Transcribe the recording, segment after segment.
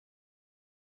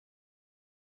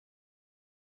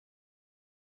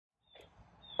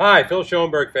Hi, Phil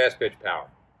Schoenberg, Fastpitch Power.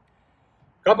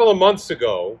 A couple of months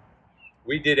ago,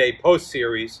 we did a post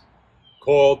series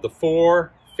called The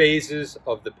 4 Phases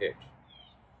of the Pitch.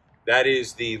 That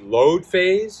is the load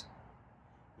phase,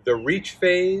 the reach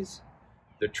phase,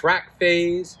 the track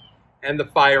phase, and the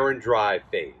fire and drive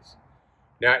phase.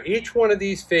 Now, each one of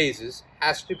these phases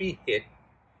has to be hit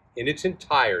in its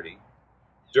entirety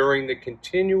during the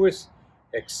continuous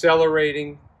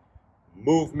accelerating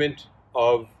movement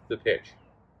of the pitch.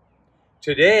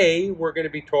 Today, we're going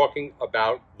to be talking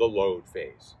about the load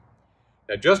phase.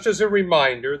 Now, just as a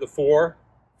reminder, the 4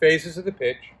 phases of the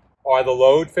pitch are the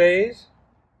load phase,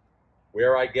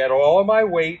 where I get all of my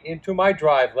weight into my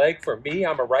drive leg. For me,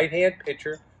 I'm a right-hand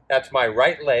pitcher. That's my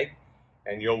right leg.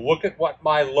 And you'll look at what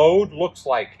my load looks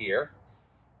like here.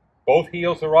 Both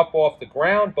heels are up off the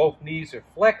ground. Both knees are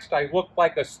flexed. I look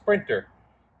like a sprinter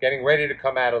getting ready to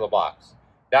come out of the box.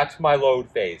 That's my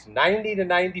load phase. 90 to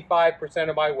 95%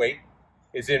 of my weight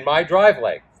is in my drive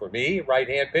leg. For me,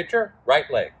 right-hand pitcher, right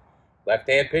leg.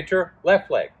 Left-hand pitcher, left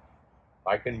leg.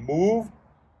 I can move,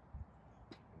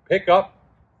 pick up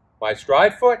my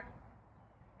stride foot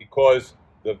because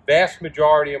the vast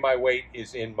majority of my weight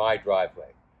is in my drive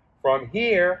leg. From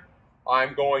here,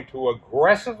 I'm going to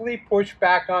aggressively push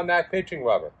back on that pitching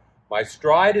rubber. My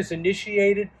stride is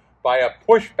initiated by a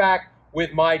pushback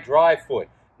with my drive foot,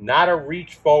 not a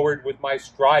reach forward with my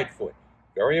stride foot.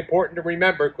 Very important to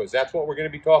remember because that's what we're going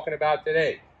to be talking about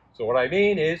today. So what I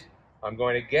mean is I'm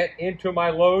going to get into my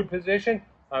load position,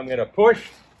 I'm going to push,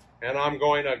 and I'm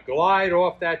going to glide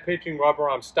off that pitching rubber.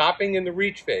 I'm stopping in the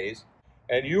reach phase,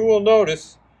 and you will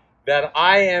notice that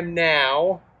I am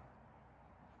now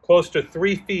close to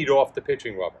 3 feet off the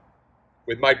pitching rubber,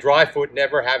 with my drive foot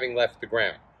never having left the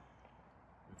ground.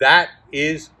 That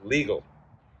is legal.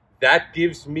 That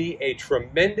gives me a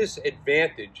tremendous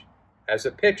advantage as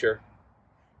a pitcher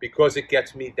because it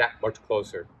gets me that much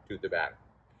closer to the batter.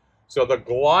 So the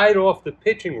glide off the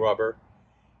pitching rubber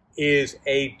is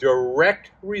a direct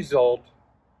result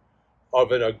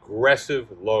of an aggressive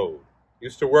load. I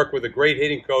used to work with a great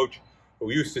hitting coach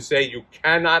who used to say, you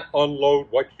cannot unload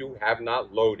what you have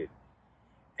not loaded.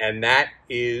 And that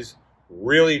is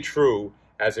really true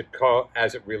as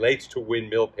it relates to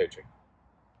windmill pitching.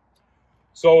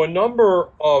 So a number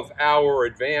of our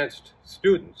advanced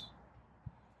students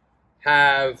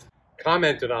have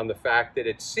commented on the fact that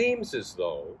it seems as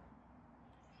though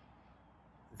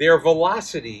their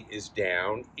velocity is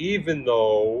down, even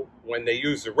though when they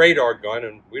use a radar gun,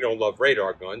 and we don't love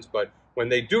radar guns, but when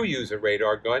they do use a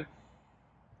radar gun,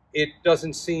 it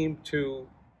doesn't seem to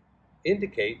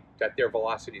indicate that their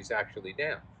velocity is actually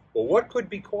down. Well, what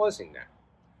could be causing that?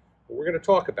 Well, we're going to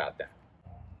talk about that.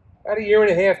 About a year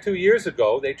and a half, 2 years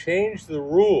ago, they changed the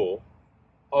rule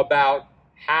about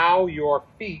how your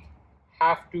feet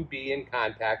have to be in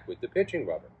contact with the pitching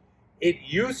rubber. It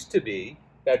used to be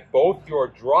that both your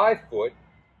drive foot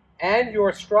and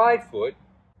your stride foot,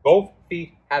 both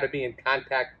feet had to be in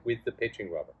contact with the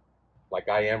pitching rubber, like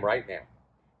I am right now.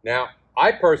 Now,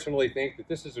 I personally think that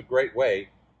this is a great way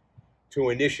to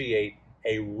initiate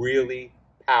a really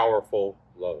powerful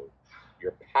load.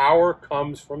 Your power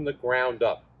comes from the ground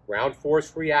up, ground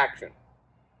force reaction.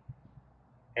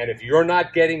 And if you're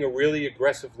not getting a really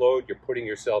aggressive load, you're putting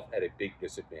yourself at a big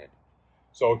disadvantage.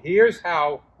 So here's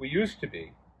how we used to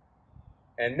be.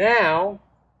 And now,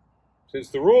 since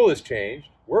the rule has changed,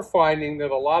 we're finding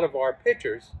that a lot of our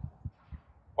pitchers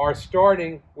are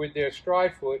starting with their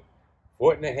stride foot,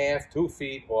 1.5 feet, 2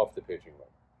 feet off the pitching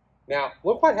rubber. Now,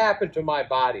 look what happened to my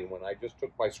body when I just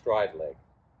took my stride leg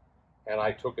and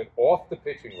I took it off the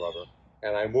pitching rubber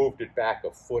and I moved it back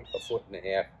 1 foot, 1.5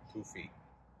 feet, 2 feet.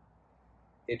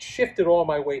 It shifted all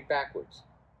my weight backwards.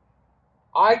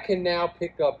 I can now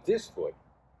pick up this foot,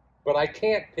 but I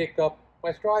can't pick up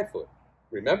my stride foot.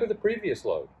 Remember the previous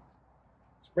load,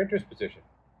 sprinter's position.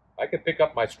 I can pick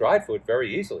up my stride foot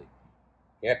very easily.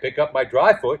 Can't pick up my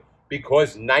drive foot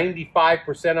because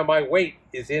 95% of my weight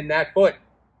is in that foot.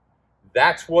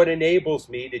 That's what enables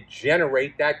me to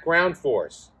generate that ground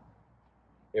force.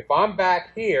 If I'm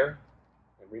back here,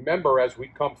 and remember as we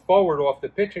come forward off the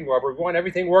pitching rubber, we want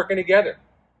everything working together.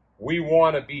 We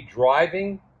want to be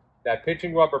driving that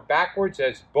pitching rubber backwards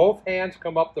as both hands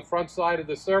come up the front side of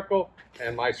the circle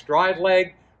and my stride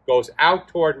leg goes out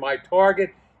toward my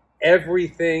target.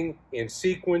 Everything in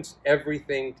sequence,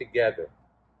 everything together.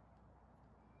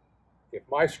 If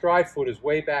my stride foot is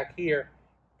way back here,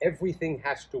 everything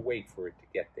has to wait for it to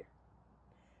get there.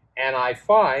 And I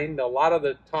find a lot of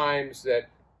the times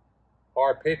that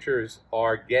our pitchers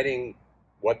are getting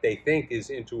what they think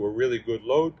is into a really good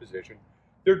load position,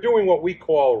 they're doing what we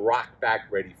call rock back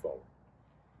ready forward.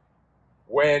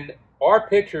 When our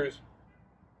pitchers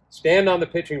stand on the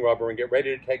pitching rubber and get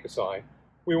ready to take a sign,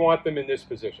 we want them in this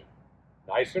position.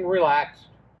 Nice and relaxed.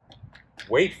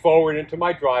 Weight forward into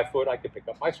my drive foot. I can pick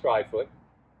up my stride foot.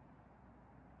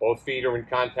 Both feet are in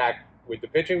contact with the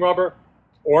pitching rubber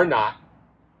or not.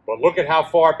 But look at how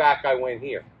far back I went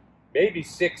here. Maybe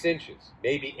 6 inches,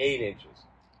 maybe 8 inches.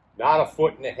 Not a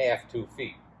foot and a half, 2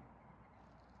 feet.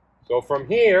 So from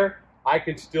here, I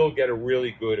can still get a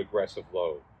really good aggressive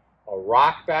load. A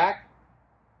rock back,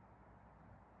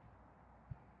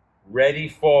 ready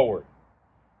forward.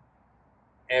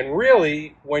 And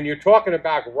really, when you're talking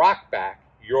about rock back,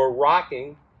 you're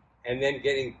rocking and then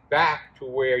getting back to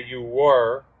where you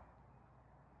were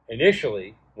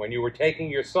initially when you were taking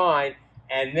your sign,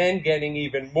 and then getting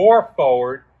even more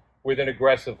forward with an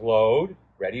aggressive load,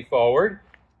 ready forward,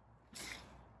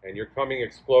 and you're coming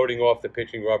exploding off the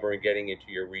pitching rubber and getting into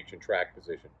your reach and track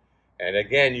position. And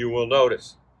again, you will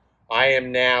notice I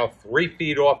am now 3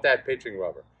 feet off that pitching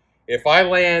rubber. If I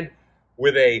land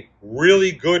with a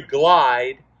really good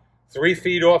glide 3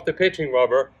 feet off the pitching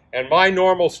rubber, and my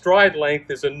normal stride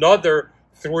length is another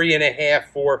 3.5,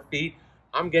 4 feet,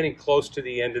 I'm getting close to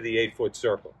the end of the 8-foot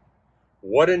circle.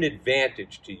 What an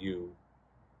advantage to you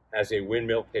as a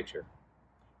windmill pitcher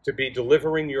to be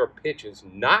delivering your pitches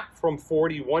not from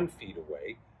 41 feet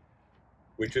away,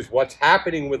 which is what's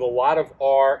happening with a lot of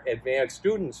our advanced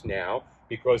students now,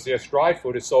 because their stride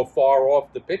foot is so far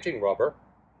off the pitching rubber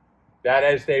that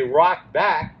as they rock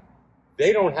back,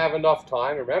 they don't have enough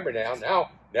time. Remember now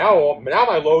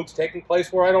my load's taking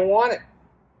place where I don't want it.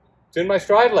 It's in my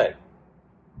stride leg.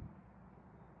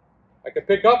 I can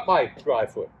pick up my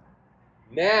stride foot.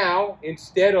 Now,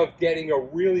 instead of getting a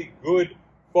really good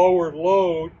forward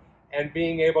load and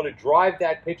being able to drive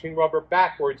that pitching rubber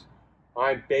backwards,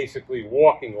 I'm basically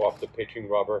walking off the pitching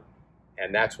rubber,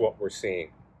 and that's what we're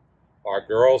seeing. Our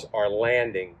girls are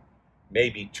landing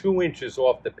maybe 2 inches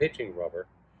off the pitching rubber,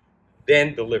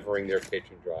 then delivering their pitch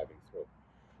and driving through.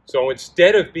 So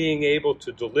instead of being able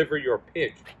to deliver your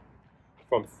pitch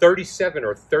from 37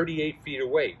 or 38 feet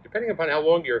away, depending upon how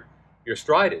long your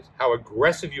stride is, how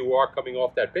aggressive you are coming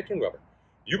off that pitching rubber,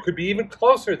 you could be even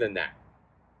closer than that.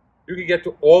 You could get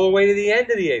to all the way to the end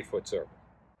of the 8-foot circle.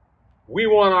 We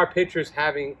want our pitchers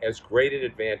having as great an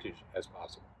advantage as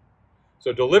possible.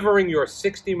 So delivering your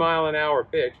 60-mile-an-hour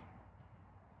pitch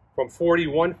from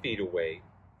 41 feet away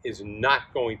is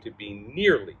not going to be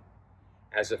nearly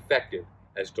as effective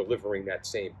as delivering that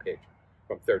same pitch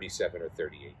from 37 or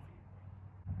 38 feet.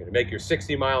 You're going to make your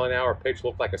 60-mile-an-hour pitch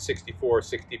look like a 64 or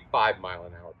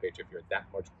 65-mile-an-hour pitch if you're that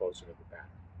much closer to the bat.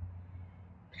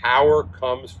 Power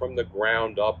comes from the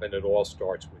ground up, and it all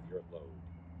starts with your load.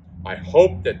 I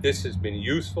hope that this has been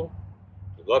useful.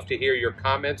 I'd love to hear your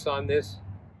comments on this.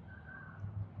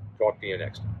 Talk to you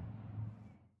next time.